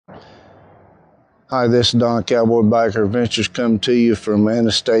Hi, this is Don Cowboy Biker Adventures coming to you from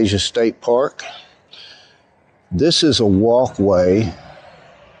Anastasia State Park. This is a walkway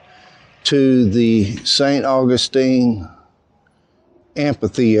to the St. Augustine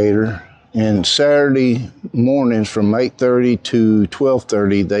Amphitheater, and Saturday mornings from 8:30 to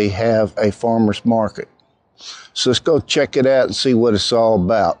 12:30 they have a farmer's market. So let's go check it out and see what it's all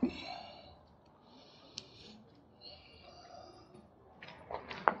about.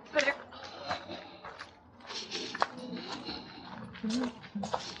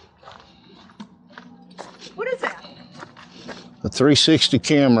 What is that? A 360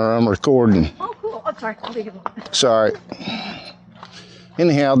 camera I'm recording. Oh, cool. Oh, sorry. I'll leave it alone. Sorry.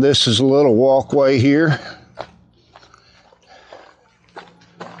 Anyhow, this is a little walkway here.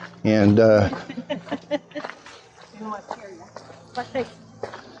 And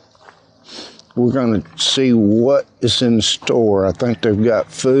we're going to see what is in store. I think they've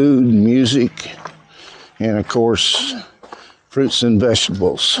got food, music, and of course, fruits and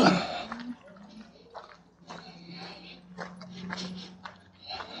vegetables.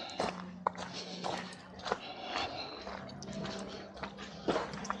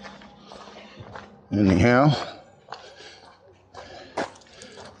 Anyhow,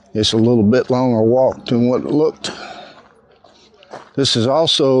 it's a little bit longer walk than what it looked. This is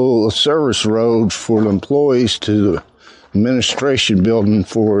also a service road for the employees to the administration building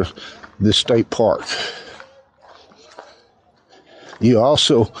for the state park. You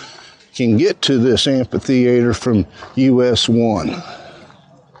also can get to this amphitheater from US 1.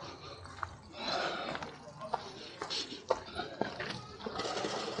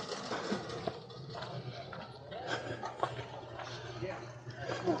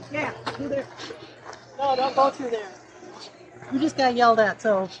 Yeah, through there. No, don't go through there. You just got yelled at,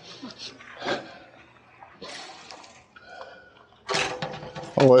 so.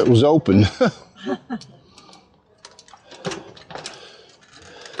 Oh, it was open.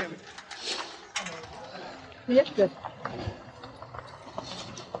 Yeah, good.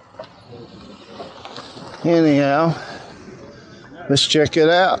 Anyhow, let's check it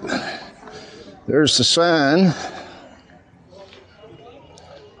out. There's the sign.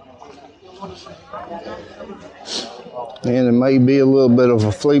 And it may be a little bit of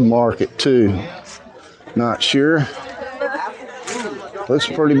a flea market too. Not sure. Looks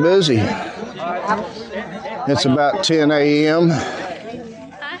pretty busy. It's about 10 a.m.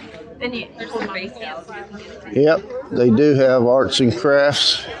 Yep, they do have arts and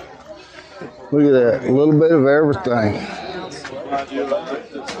crafts. Look at that, a little bit of everything.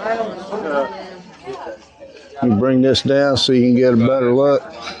 You bring this down so you can get a better look.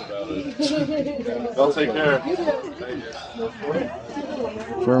 I'll take care.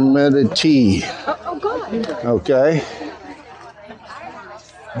 Fermented tea. Oh, God. Okay.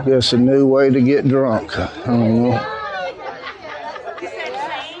 I guess a new way to get drunk. I don't know.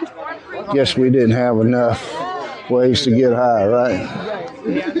 Guess we didn't have enough ways to get high, right?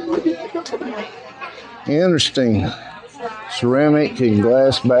 Interesting. Ceramic and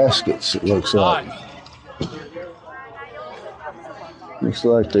glass baskets, it looks like. Looks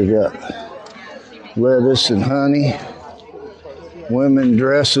like they got lettuce and honey. Women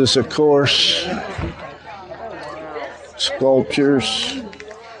dresses, of course. Sculptures.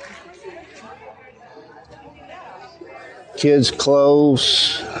 Kids'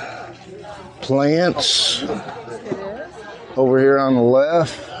 clothes. Plants. Over here on the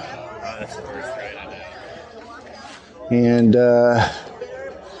left. And, of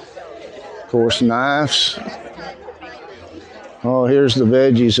course, knives. Oh, here's the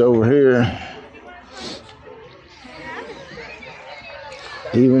veggies over here.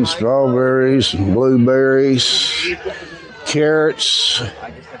 Even strawberries, blueberries, carrots,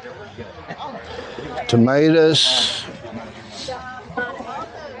 tomatoes.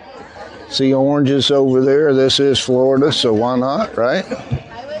 See oranges over there. This is Florida, so why not, right? I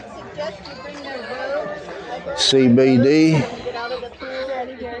would suggest you bring their robe. CBD. Get out of the pool,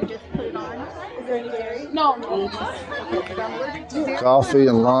 any dairy, just put it on. Is there any dairy? No. Coffee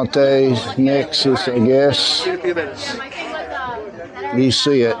and lattes mixes, I guess. You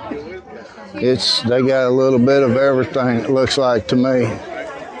see it. They got a little bit of everything, it looks like to me.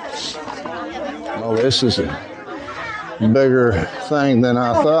 Oh, this is a bigger thing than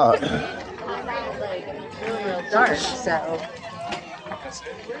I thought. Real dark, so.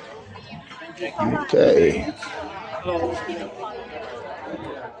 Okay.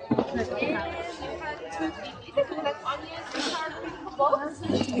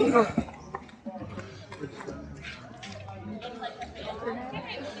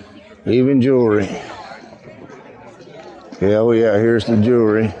 Even jewelry. Yeah, oh yeah, here's the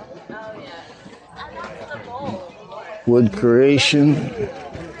jewelry. Wood creation.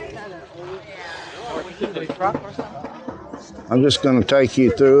 I'm just going to take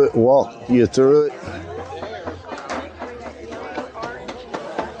you through it, walk you through it.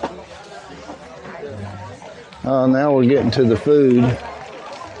 Now we're getting to the food.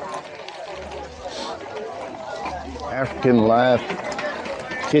 African Life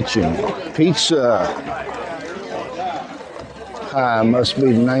Kitchen. Pizza Pie must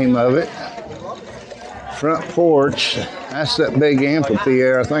be the name of it. Front porch. That's that big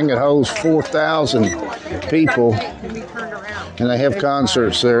amphitheater. I think it holds 4,000 people. And they have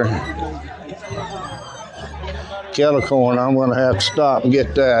concerts there. Kettle corn, I'm going to have to stop and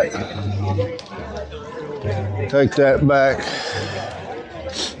get that. Take that back.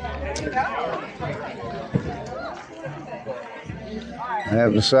 I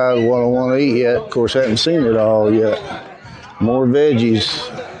haven't decided what I want to eat yet. Of course, I haven't seen it all yet. More veggies.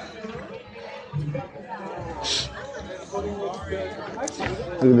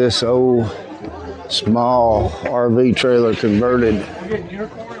 Look at this old small RV trailer converted.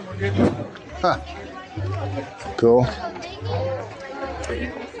 Huh. Cool.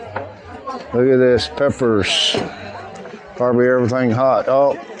 Look at this, peppers. Probably everything hot.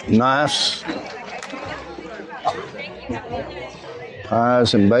 Oh, knives.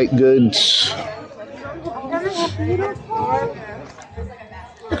 Pies and baked goods.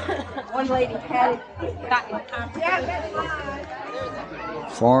 One lady had it.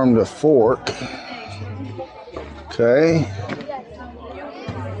 Farm to fork. Okay.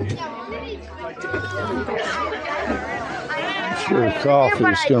 Sure,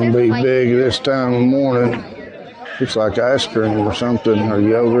 coffee's gonna be big this time of the morning. Looks like ice cream or something, or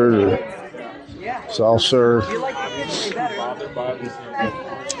yogurt, or soft serve.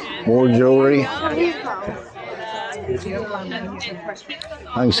 More jewelry. I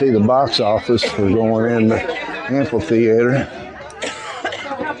can see the box office for going in the amphitheater.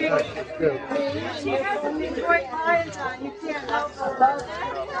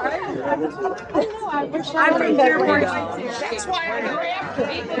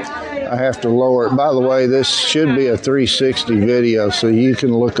 I have to lower it. By the way, this should be a 360 video, so you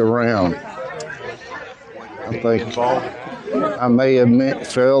can look around. I think I may have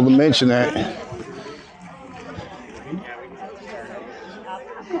failed to mention that.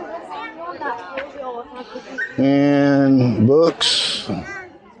 And books,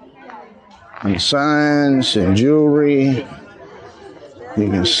 and signs, and jewelry. You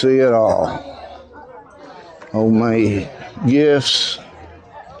can see it all. Homemade gifts.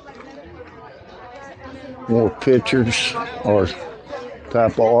 More pictures or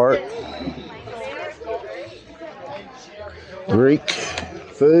type of art. Greek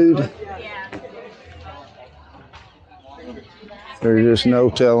food. There's just no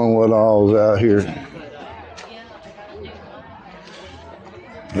telling what all is out here.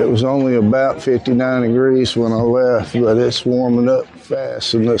 It was only about 59 degrees when I left, but it's warming up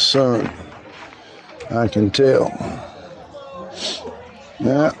fast in the sun. I can tell.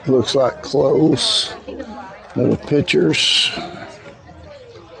 That looks like clothes. More pictures.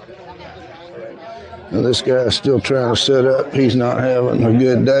 Now this guy's still trying to set up. He's not having a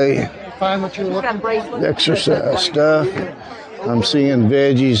good day. Exercise stuff. I'm seeing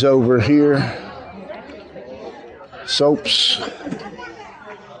veggies over here. Soaps.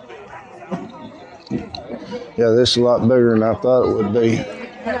 Yeah, this is a lot bigger than I thought it would be.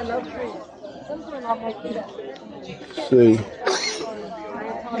 See.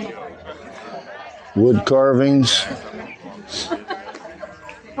 Wood carvings.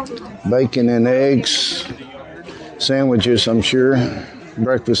 Bacon and eggs. Sandwiches, I'm sure.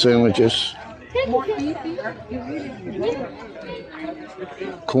 Breakfast sandwiches.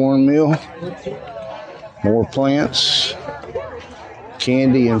 Cornmeal. More plants.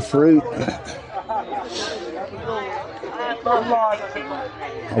 Candy and fruit.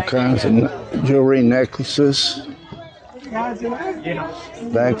 All kinds of jewelry, necklaces.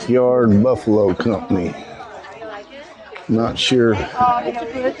 Backyard Buffalo Company. Not sure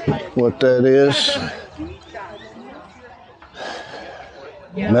what that is.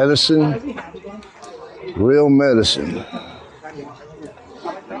 Medicine. Real medicine.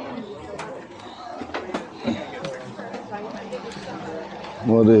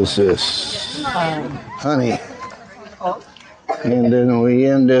 What is this? Honey. And then we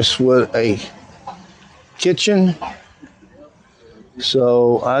end this with a kitchen.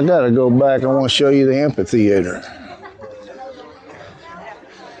 So I gotta go back. I want to show you the amphitheater.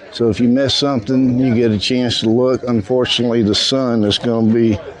 So if you miss something, you get a chance to look. Unfortunately, the sun is going to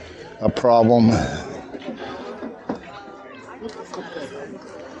be a problem.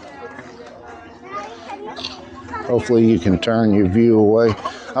 Hopefully you can turn your view away.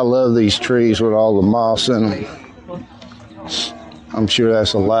 I love these trees with all the moss in them. I'm sure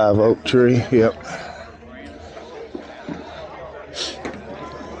that's a live oak tree. Yep.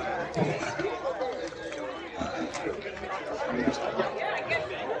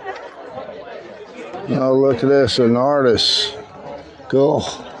 Oh, look at this, an artist. Cool.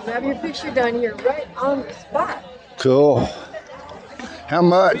 Have your picture done here right on the spot. Cool. How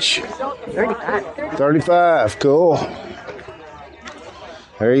much? 35. 35. Cool.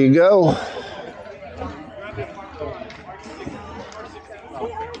 There you go.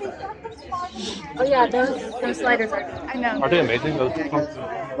 Oh yeah, those sliders are. I know. Are they amazing? Those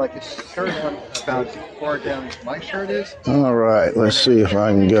like a shirt on about as far down as my shirt is. All right, let's see if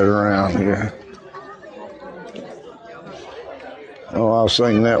I can get around here. Oh, I was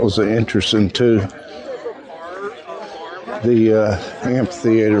thinking that was interesting too. The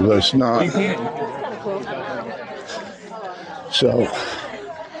amphitheater, but it's not. So,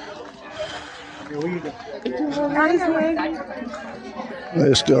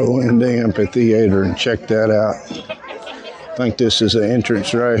 let's go in the amphitheater and check that out. I think this is the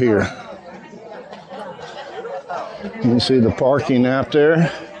entrance right here. You can see the parking out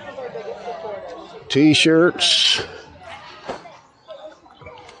there. T-shirts.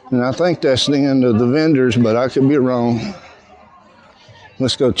 And I think that's the end of the vendors, but I could be wrong.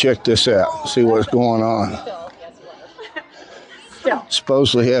 Let's go check this out, see what's going on.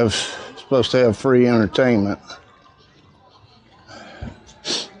 Supposed to have free entertainment.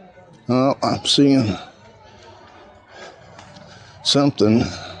 Oh, I'm seeing something.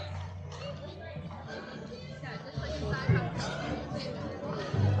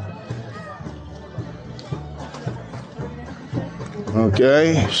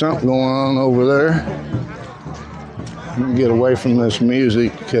 Okay, something going on over there. Let me get away from this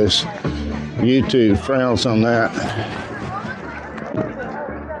music because YouTube frowns on that.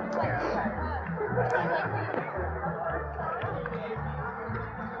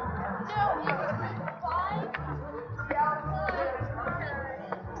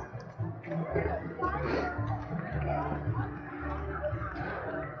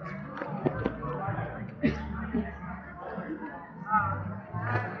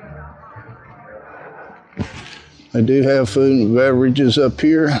 I do have food and beverages up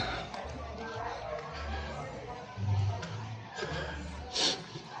here.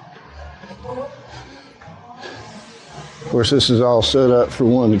 Of course, this is all set up for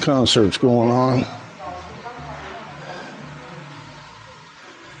one of the concerts going on.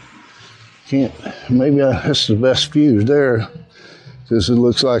 That's the best view there, because it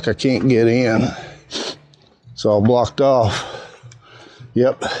looks like I can't get in. It's all blocked off.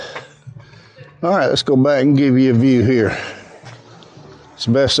 Yep. All right, let's go back and give you a view here. It's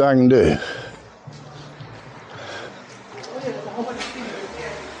the best I can do.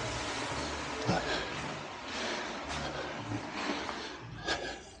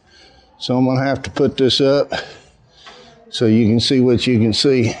 So I'm gonna have to put this up so you can see what you can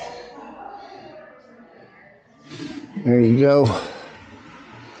see. There you go.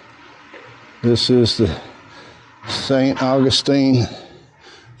 This is the St. Augustine,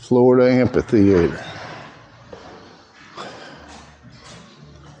 Florida Amphitheater.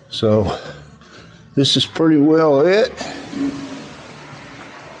 So this is pretty well it.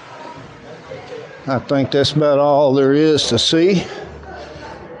 I think that's about all there is to see.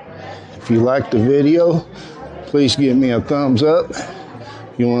 If you like the video, please give me a thumbs up.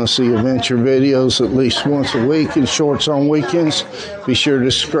 If you want to see adventure videos at least once a week and shorts on weekends, be sure to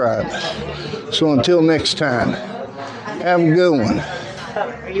subscribe. So until next time, have a good one.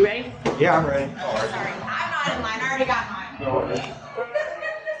 Are you ready? Yeah, I'm ready. Sorry, I'm not in line. I already got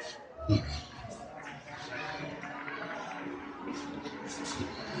mine.